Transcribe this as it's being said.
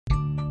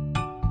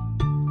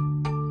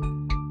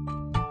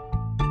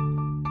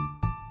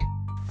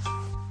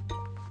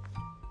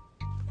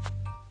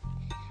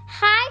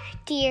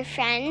dear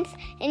friends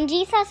in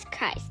Jesus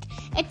Christ.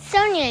 It's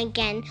Sonia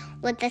again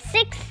with the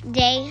 6th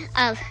day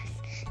of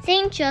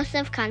St.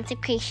 Joseph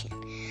consecration.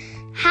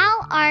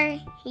 How are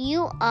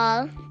you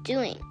all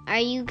doing? Are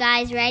you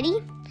guys ready?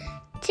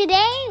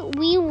 Today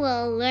we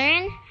will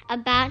learn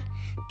about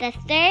the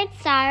third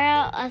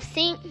sorrow of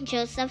St.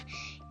 Joseph.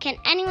 Can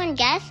anyone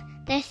guess?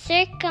 The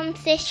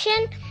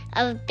circumcision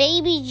of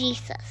baby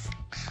Jesus.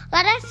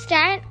 Let us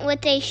start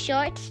with a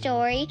short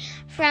story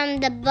from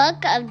the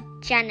book of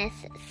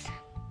Genesis.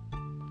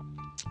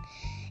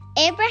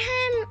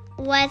 Abraham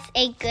was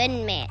a good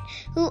man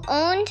who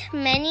owned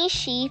many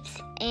sheep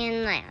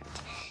and land.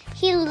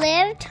 He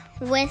lived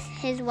with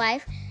his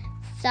wife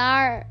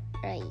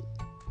Sarai.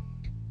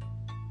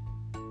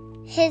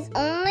 His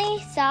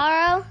only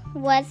sorrow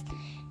was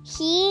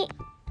he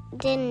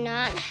did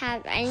not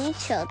have any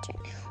children.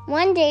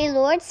 One day,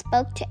 Lord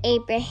spoke to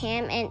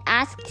Abraham and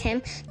asked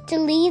him to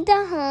leave the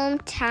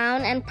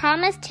hometown and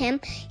promised him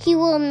he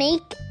will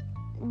make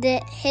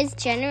his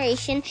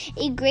generation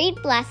a great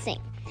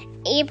blessing.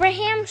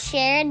 Abraham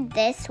shared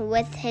this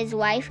with his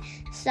wife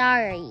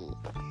Sarai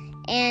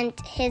and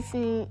his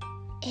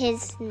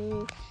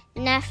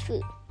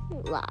nephew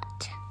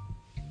Lot.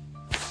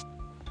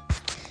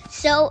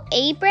 So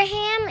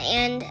Abraham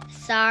and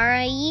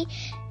Sarai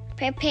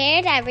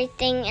prepared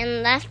everything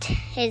and left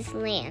his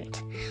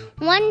land.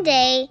 One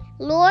day,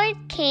 Lord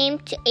came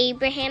to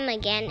Abraham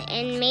again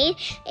and made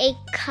a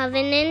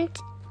covenant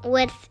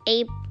with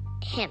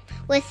him.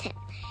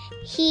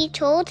 He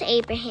told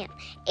Abraham,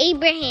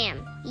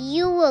 "Abraham,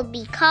 you will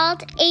be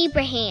called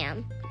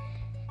Abraham."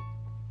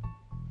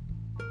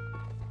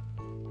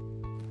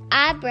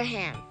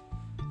 Abraham.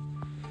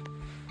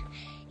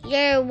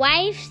 Your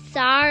wife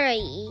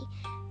Sarai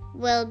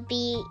will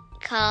be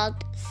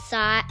called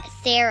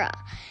Sarah.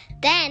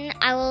 Then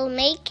I will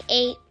make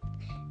a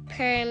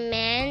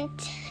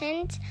permanent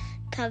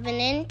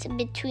covenant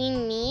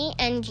between me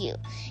and you.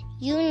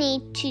 You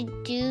need to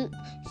do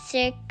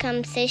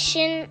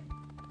circumcision.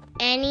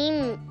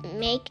 Any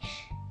male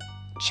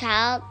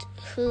child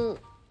who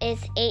is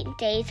 8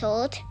 days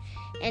old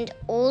and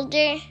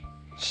older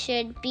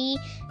should be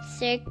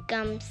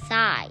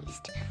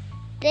circumcised.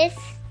 This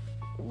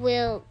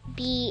will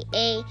be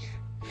a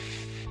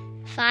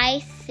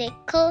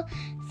physical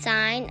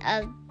sign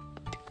of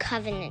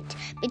covenant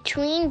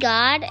between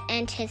God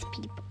and his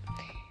people.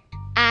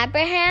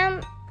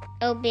 Abraham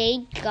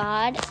obeyed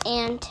God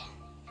and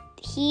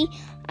he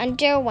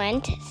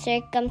underwent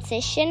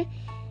circumcision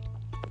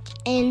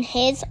in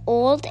his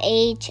old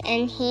age,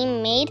 and he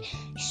made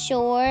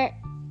sure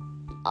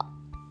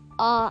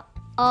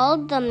all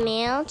the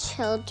male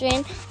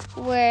children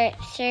were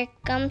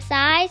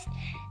circumcised.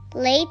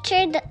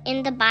 Later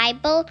in the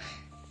Bible,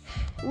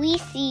 we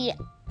see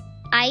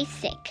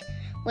Isaac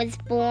was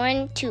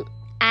born to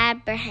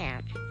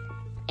Abraham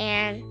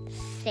and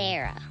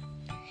Sarah.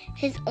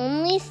 His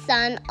only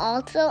son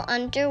also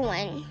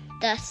underwent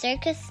the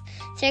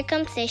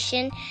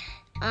circumcision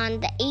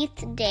on the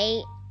 8th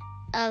day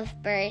of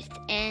birth,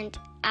 and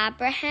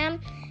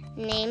Abraham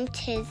named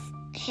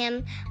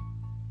him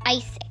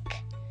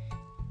Isaac.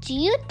 Do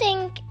you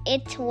think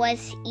it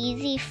was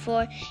easy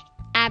for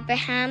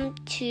Abraham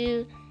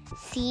to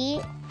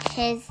see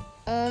his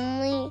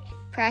only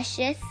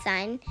precious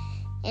son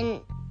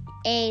in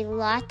a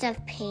lot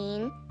of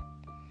pain?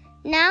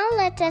 Now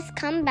let us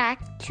come back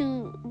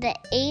to the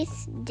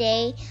 8th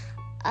day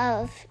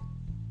of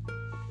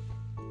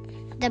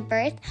the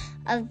birth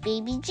of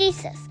baby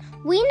Jesus.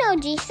 We know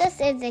Jesus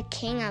is the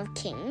King of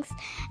Kings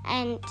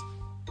and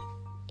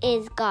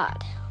is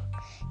God.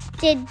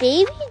 Did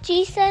baby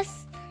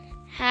Jesus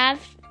have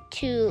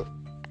to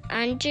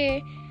undergo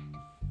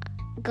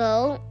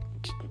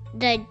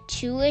the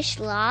Jewish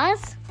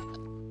laws?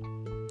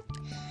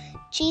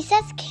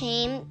 Jesus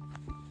came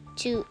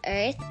to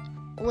earth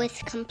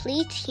with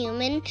complete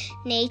human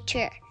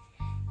nature.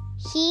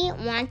 He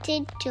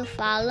wanted to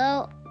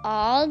follow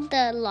all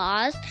the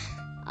laws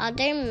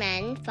other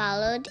men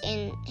followed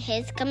in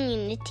his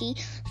community,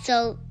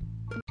 so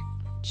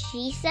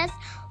Jesus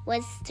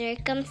was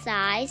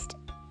circumcised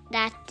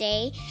that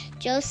day.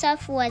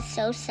 Joseph was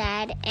so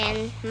sad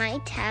and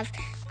might have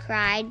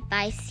cried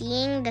by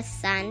seeing the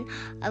Son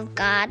of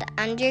God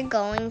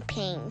undergoing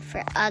pain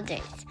for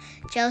others.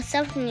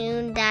 Joseph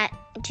knew that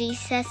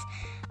Jesus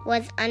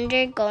was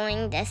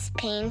undergoing this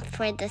pain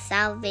for the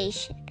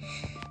salvation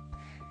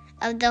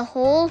of the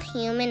whole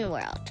human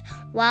world.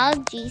 While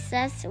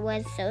Jesus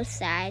was so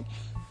sad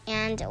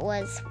and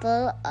was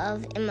full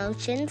of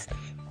emotions,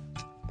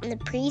 the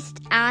priest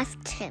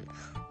asked him,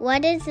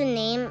 "What is the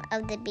name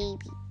of the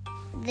baby?"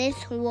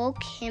 This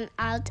woke him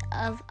out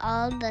of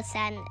all the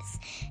sadness,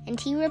 and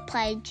he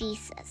replied,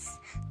 "Jesus."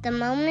 The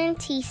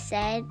moment he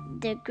said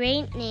the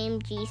great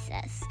name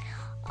Jesus,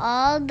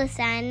 all the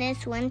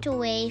sadness went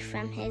away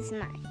from his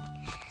mind.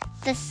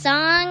 The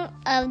song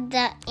of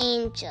the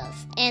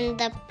angels and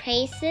the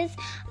praises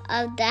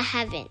of the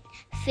heaven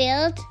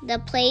filled the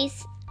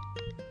place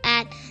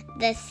at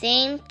the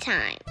same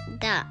time.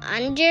 The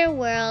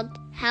underworld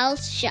hell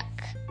shook.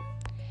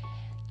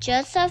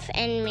 Joseph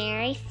and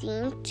Mary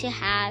seemed to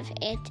have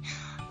it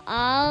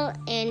all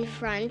in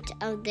front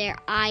of their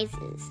eyes.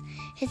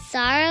 His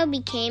sorrow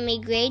became a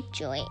great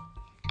joy.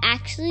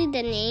 Actually,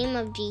 the name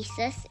of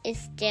Jesus is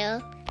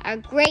still our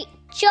great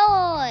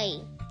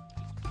joy.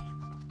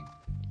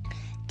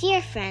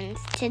 Dear friends,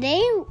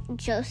 today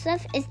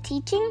Joseph is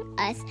teaching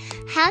us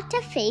how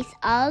to face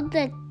all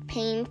the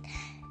pains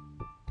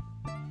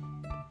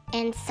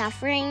and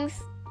sufferings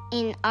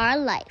in our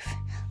life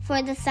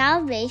for the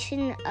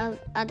salvation of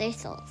other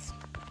souls.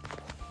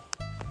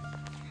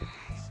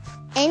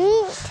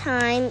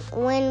 Anytime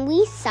when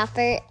we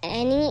suffer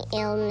any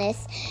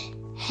illness,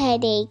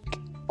 headache,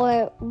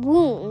 or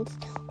wounds,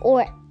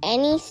 or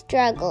any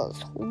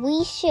struggles,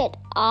 we should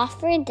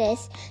offer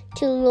this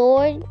to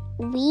Lord.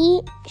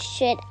 We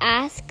should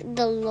ask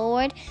the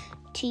Lord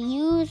to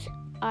use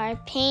our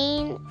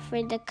pain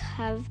for the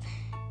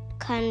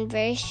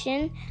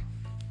conversion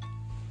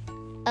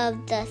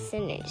of the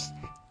sinners.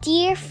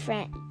 Dear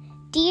friend,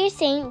 dear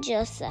Saint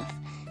Joseph,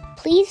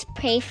 please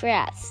pray for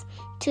us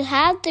to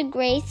have the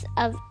grace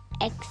of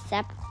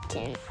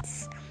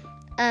acceptance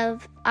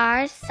of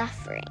our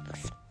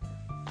sufferings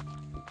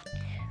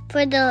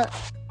for the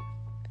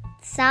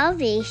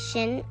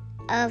salvation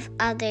of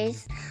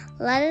others.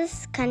 Let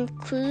us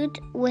conclude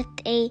with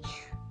a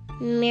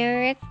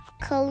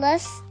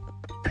miraculous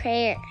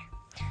prayer.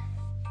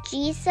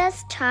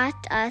 Jesus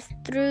taught us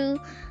through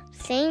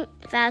Saint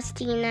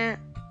Faustina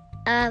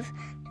of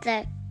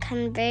the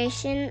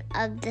conversion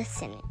of the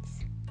sinners.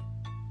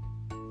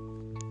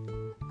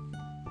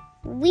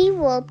 We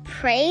will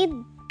pray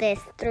this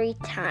 3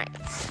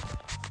 times.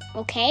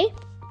 Okay?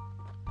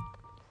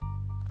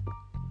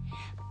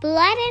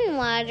 Blood and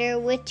water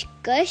which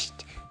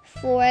gushed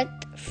forth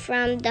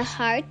from the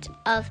heart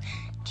of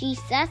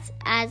Jesus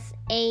as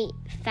a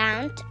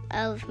fount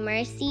of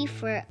mercy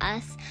for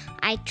us,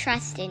 I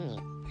trust in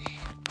you.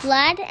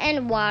 Blood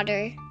and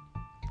water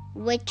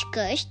which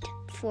gushed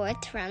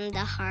forth from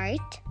the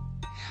heart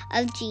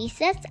of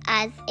Jesus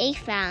as a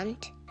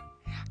fount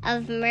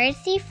of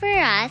mercy for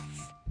us,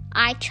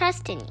 I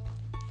trust in you.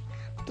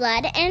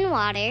 Blood and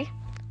water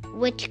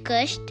which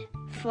gushed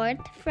forth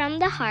from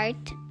the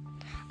heart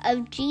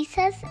of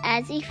Jesus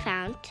as a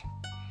fount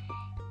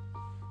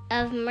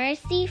of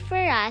mercy for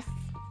us,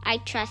 I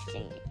trust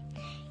in you.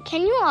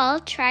 Can you all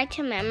try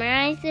to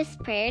memorize this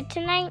prayer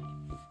tonight?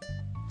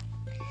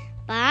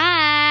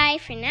 Bye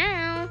for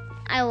now.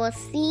 I will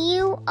see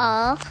you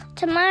all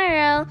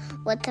tomorrow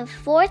with the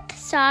 4th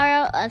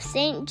sorrow of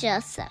Saint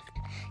Joseph.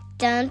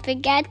 Don't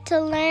forget to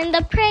learn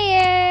the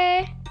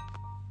prayer.